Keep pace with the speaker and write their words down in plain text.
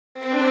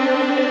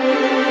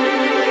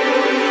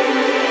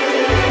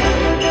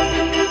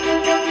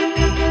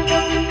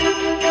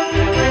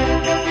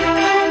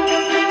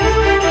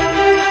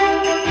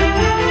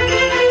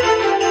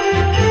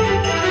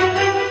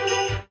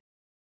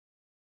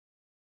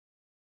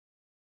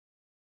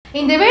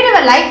இந்த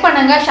வீடியோவை லைக்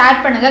பண்ணுங்க,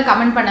 ஷேர் பண்ணுங்க,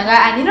 கமெண்ட் பண்ணுங்க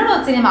and இன்னொரு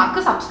சினிமாக்கு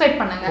சப்ஸ்கிரைப்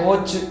பண்ணுங்க.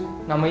 போச்சு.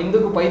 நம்ம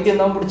இந்துக்கு பைத்தியம்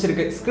தான்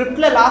பிடிச்சிருக்கு.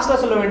 ஸ்கிரிப்ட்ல லாஸ்டா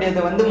சொல்ல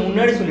வேண்டியதை வந்து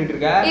முன்னாடி சொல்லிட்டு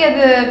இருக்க.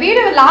 இது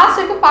வீடியோ லாஸ்ட்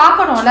வரைக்கும்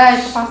பார்க்கணும்ல.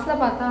 இப்ப ஃபர்ஸ்ட்ல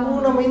பார்த்தா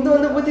நம்ம இந்து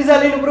வந்து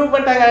புத்திசாலின்னு ப்ரூவ்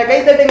பண்ணிட்டாங்க. கை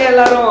தட்டுங்க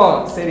எல்லாரும்.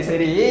 சரி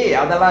சரி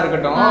அதெல்லாம்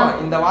இருக்கட்டும்.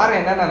 இந்த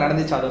வாரம் என்ன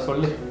நடந்துச்சு அதை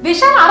சொல்லு.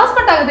 விஷால் அரெஸ்ட்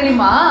பண்ணிட்டாங்க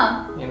தெரியுமா?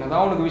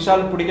 என்னதான் உனக்கு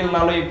விஷால்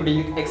பிடிக்கலனாலும் இப்படி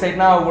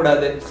எக்ஸைட்னா ஆக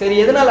கூடாது. சரி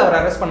எதனால அவர்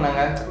அரெஸ்ட்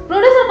பண்ணாங்க?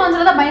 ப்ரொடியூசர்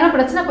கவுன்சில்ல தான் பயங்கர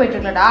பிரச்சனை போயிட்டு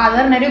இருக்குடா.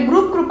 அதுல நிறைய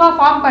குரூப்பா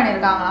ஃபார்ம்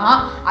பண்ணிருக்காங்களாம்.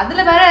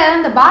 அதுல வேற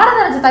இந்த பாரத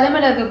ராஜ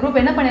தலைமையில இருக்க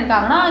குரூப் என்ன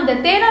பண்ணிருக்காங்கன்னா, இந்த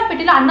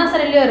தேனாப்பேட்டையில அண்ணா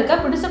சிறையில இருக்க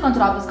ப்ரொடியூசர்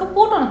கவுன்சில் ஆபீஸ்க்கு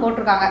பூட்டு ஒன்று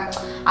போட்டிருக்காங்க.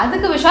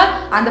 அதுக்கு விஷால்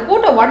அந்த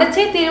பூட்டை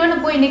உடைச்சே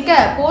தீர்வேன்னு போய்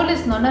நிக்க,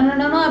 போலீஸ்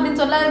நொன்னு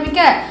அப்படின்னு சொல்ல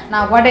ஆரம்பிக்க,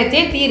 நான்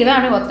உடைச்சே தீர்வேன்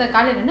அப்படின்னு ஒத்த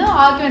காலையில் நின்று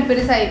ஆர்குமெண்ட்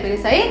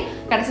பெருசாகி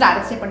கடைசியில்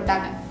அரெஸ்டே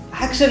பண்ணிட்டாங்க.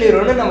 ஆக்சுவலி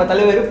ஒன்று நம்ம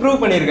தலைவர் ப்ரூவ்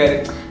பண்ணியிருக்காரு.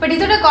 பட்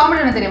இதோட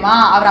காமெடி என்ன தெரியுமா?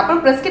 அவர் அப்புறம்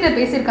பிரஸ் கிட்ட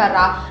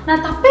பேசியிருக்காரா,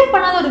 நான் தப்பே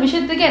பண்ணாத ஒரு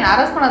விஷயத்துக்கு என்ன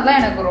அரெஸ்ட் பண்ணதுலாம்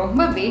எனக்கு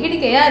ரொம்ப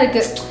வேடிக்கையா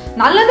இருக்கு.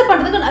 நல்லது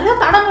பண்றதுக்கு நிறைய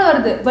தடங்கள்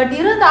வருது, பட்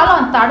இருந்தாலும்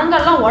அந்த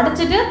தடங்கள்லாம்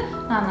உடைச்சிட்டு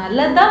நான்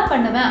நல்லதுதான்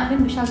பண்ணுவேன்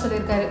அப்படின்னு விஷால்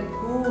சொல்லியிருக்காரு.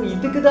 ஓ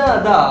இதுக்குதான்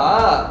அதான்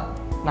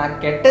நான்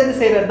கெட்டது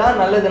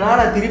செய்யறதுதான் நல்லதுன்னா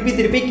நான்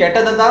திருப்பி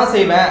கெட்டதை தான்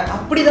செய்வேன்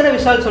அப்படிதானே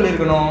விஷால்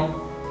சொல்லியிருக்கணும்.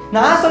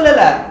 நான்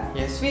சொல்லல,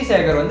 எஸ்வி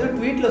சேகர் வந்து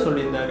ட்வீட்ல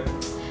சொல்லியிருந்தாரு.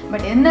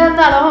 பட் என்ன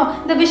இருந்தாலும்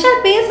இந்த விஷால்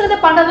பேசுறத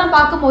பண்றதெல்லாம்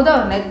பார்க்கும்போது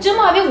அவர்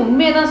நிஜமாவே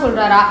உண்மையை தான்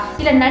சொல்றாரா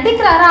இல்ல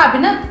நடிக்கிறாரா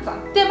அப்படின்னு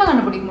சத்தியமா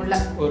கண்டுபிடிக்க முடியல.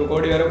 1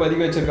 கோடி வரை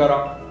பதிக்க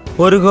வச்சிருக்காராம்.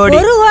 1 கோடி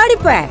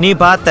நீ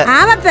பார்த்த?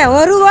 ஆமாப்பா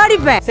 1 கோடி.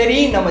 சரி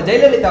நம்ம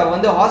ஜெயலலிதா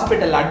வந்து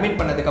ஹாஸ்பிட்டல் அட்மிட்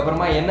பண்ணதுக்கு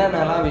அப்புறமா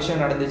என்னென்னலாம்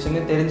விஷயம்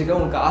நடந்துச்சுன்னு தெரிஞ்சுக்க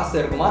உனக்கு ஆசை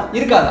இருக்குமா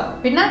இருக்காதா?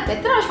 பின்ன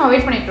எத்தனை வருஷமா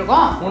வெயிட் பண்ணிட்டு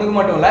இருக்கோம். உனக்கு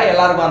மட்டும் இல்ல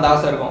எல்லாருக்கும் அந்த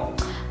ஆசை இருக்கும்.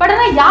 பட்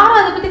ஆனா யாரும்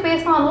அதை பத்தி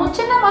பேசினாலும்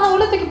சின்ன மதம்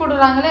உள்ள தூக்கி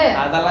போடுறாங்களே.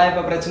 அதெல்லாம்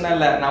இப்ப பிரச்சனை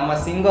இல்ல. நம்ம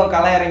சிங்கம்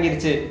களை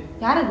இறங்கிருச்சு.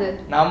 யார் அது?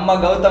 நம்ம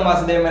கௌதம்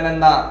வாசுதேவ்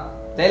மேனன் தான்.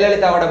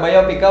 ஜெயலலிதாவோட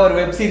பயோபிக்கா ஒரு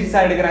வெப்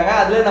சீரிஸா எடுக்கிறாங்க.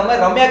 அதுல நம்ம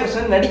ரம்யா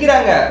கிருஷ்ணன்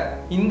நடிக்கிறாங்க.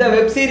 இந்த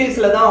வெப்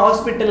சீரிஸ்ல தான்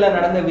ஹாஸ்பிட்டல்ல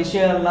நடந்த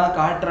விஷயம் எல்லாம்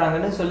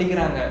காட்டுறாங்கன்னு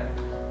சொல்லிக்கிறாங்க.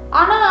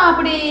 ஆனா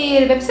அப்படி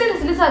வெப்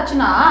சீரிஸ் ரிலீஸ்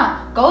ஆச்சுன்னா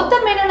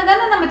கௌதம் மேனன்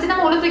தானே நம்ம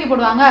சின்னமா உள்ள தூக்கி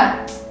போடுவாங்க.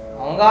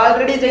 அவங்க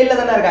ஆல்ரெடி ஜெயில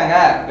தானே இருக்காங்க.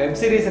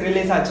 வெப் சீரிஸ்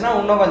ரிலீஸ் ஆச்சுன்னா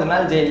இன்னும் கொஞ்ச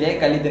நாள் ஜெயிலே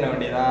கழி தின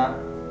வேண்டியதான்.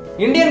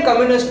 Indian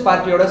communist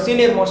பார்ட்டியோட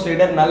senior most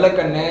leader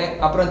Nallakannu,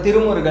 அப்புறம்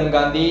திருமுருகன்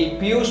காந்தி,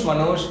 பியூஷ்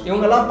மனோஷ்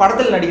இவங்கெல்லாம்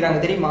படத்தில் நடிக்கிறாங்க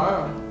தெரியுமா?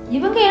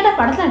 இவங்க ஏன்னா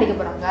படத்தில் நடிக்க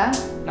போறாங்க?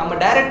 நம்ம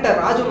டைரக்டர்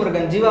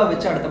ராஜமுருகன் ஜீவா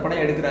வச்சு அடுத்த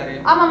படம் எடுக்கிறாரு.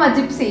 ஆமாமா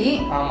ஜிப்சி.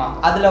 ஆமா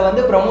அதுல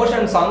வந்து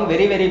promotion song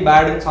very very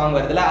பேட்னு song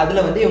வருதுல,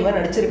 அதுல வந்து இவங்க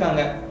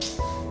நடிச்சிருக்காங்க.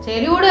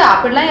 சரி விடு,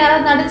 அப்படிலாம்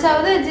யாராவது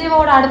நடிச்சாவது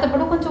ஜீவாவோட அடுத்த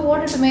படம் கொஞ்சம்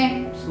ஓடட்டுமே.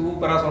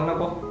 சூப்பரா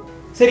சொன்னப்போ.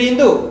 சரி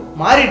இந்து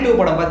மாரி 2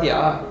 படம்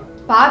பாத்தியா?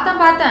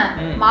 பார்த்தேன்.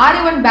 மாரி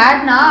 1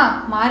 பேட்னா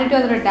மாரி 2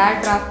 அதோட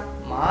டேட்ரா.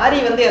 மாரி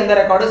வந்து எந்த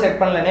ரெக்கார்டும் செட்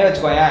பண்ணலனே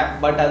வெச்சுக்கோயேன்.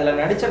 பட் அதுல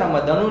நடிச்ச நம்ம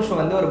தனுஷ்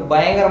வந்து ஒரு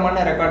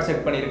பயங்கரமான ரெக்கார்ட்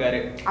செட் பண்ணிருக்காரு.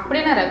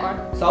 அப்படினா ரெக்கார்ட்?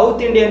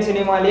 சவுத் இந்தியன்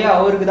சினிமாலயே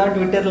அவருக்கு தான்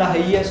ட்விட்டர்ல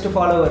ஹையஸ்ட்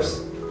ஃபாலோவர்ஸ்.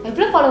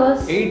 எவ்வளவு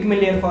ஃபாலோவர்ஸ்? 8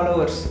 million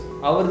followers.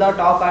 அவர் தான்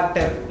டாப்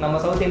ஆக்டர். நம்ம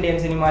சவுத்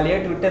இந்தியன் சினிமாலயே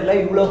ட்விட்டர்ல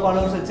இவ்ளோ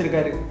ஃபாலோவர்ஸ்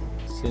வச்சிருக்காரு.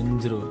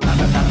 செஞ்சிரு.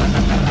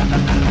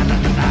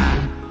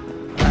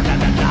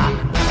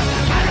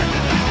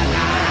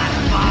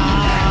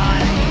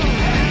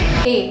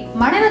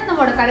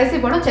 மணிரத்னமோட கடைசி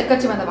படம்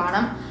செக்கச்சி வந்த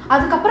வானம்.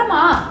 அதுக்கப்புறமா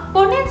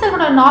பொன்னியின்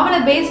செல்வனோட நாவலை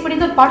பேஸ் பண்ணி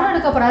ஒரு படம்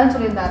எடுக்க போறாருன்னு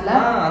சொல்லியிருந்தார்ல.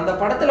 அந்த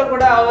படத்துல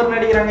கூட அவர்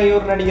நடிக்கிறாங்க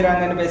இவர்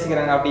நடிக்கிறாங்கன்னு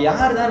பேசிக்கிறாங்க. அப்படி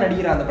யார் தான்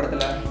நடிக்கிறா அந்த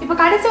படத்துல? இப்ப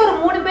கடைசி ஒரு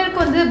 3 பேருக்கு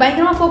வந்து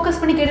பயங்கரமா ஃபோக்கஸ்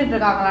பண்ணி கேட்டுட்டு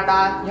இருக்காங்களாடா.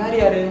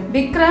 யாரு?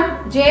 விக்ரம்,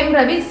 ஜெயம்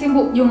ரவி,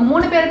 சிம்பு இவங்க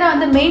 3 பேர் தான்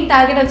வந்து மெயின்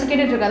டார்கெட் வச்சு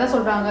கேட்டுட்டு இருக்கறதா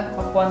சொல்றாங்க.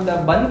 அப்ப அந்த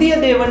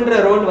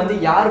வந்தியத்தேவன்ற ரோல் வந்து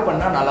யார்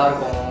பண்ணா நல்லா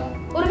இருக்கும்?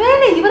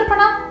 ஒருவேளை இவர்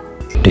பண்ணா?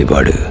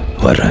 டிபாடு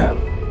வரேன்.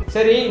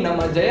 சரி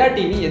நம்ம ஜெயா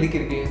டிவி எதுக்கு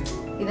இருக்கு?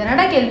 இது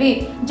என்னடா கேள்வி?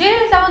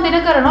 ஜெயலலிதாவும்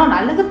தினகரனும்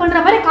நல்லது பண்ற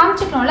மாதிரி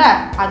காமிச்சிக்கணும்ல,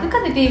 அதுக்கு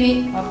அந்த டிவி.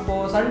 அப்போ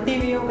சன்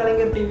டிவியும்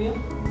கலைஞர் டிவியும்?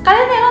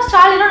 கலைஞரும்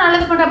ஸ்டாலினும்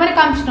நல்லது பண்ற மாதிரி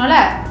காமிச்சிக்கணும்ல,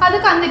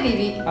 அதுக்கு அந்த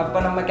டிவி.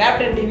 அப்ப நம்ம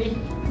கேப்டன் டிவி?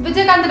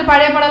 விஜயகாந்த்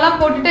பழைய படம்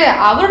எல்லாம் போட்டுட்டு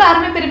அவரோட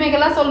அருமை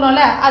பெருமைகள்லாம்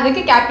சொல்லணும்ல,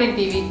 அதுக்கு கேப்டன்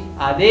டிவி.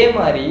 அதே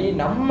மாதிரி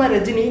நம்ம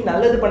ரஜினி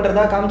நல்லது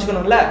பண்றதா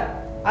காமிச்சுக்கணும்ல,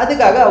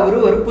 அதுக்காக அவரு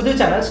ஒரு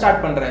புது சேனல்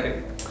ஸ்டார்ட் பண்றாரு.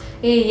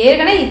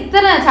 ஏற்கனவே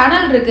இத்தனை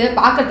சேனல் இருக்கு,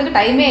 பாக்கிறதுக்கு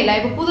டைமே இல்ல.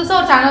 இப்ப புதுசா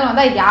ஒரு சேனல்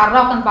வந்தா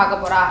யாரா உட்காந்து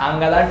பார்க்க போறா?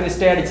 அங்கதான்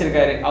ட்விஸ்டே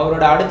அடிச்சிருக்காரு.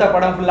 அவரோட அடுத்த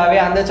படம் ஃபுல்லாவே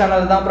அந்த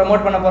சேனல் தான்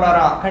ப்ரோமோட் பண்ண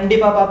போறாராம்.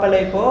 கண்டிப்பா பாப்பல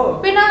இப்போ.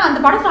 பின்ன அந்த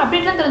படத்துல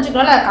அப்டேட்லாம்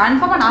தெரிஞ்சுக்கணும்ல,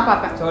 கன்ஃபார்மா நான்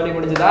பாப்பேன். சொல்லி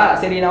முடிஞ்சதா?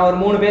 சரி நான் ஒரு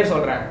 3 பேர்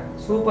சொல்றேன்.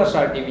 சூப்பர்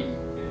ஸ்டார் டிவி,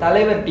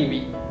 தலைவர்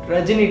டிவி,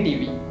 ரஜினி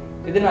டிவி.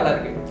 இது நல்லா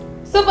இருக்கு.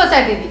 சூப்பர்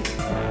ஸ்டார் டிவி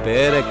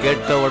பேரை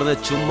கேட்ட உடனே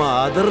சும்மா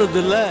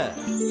அதறது இல்ல.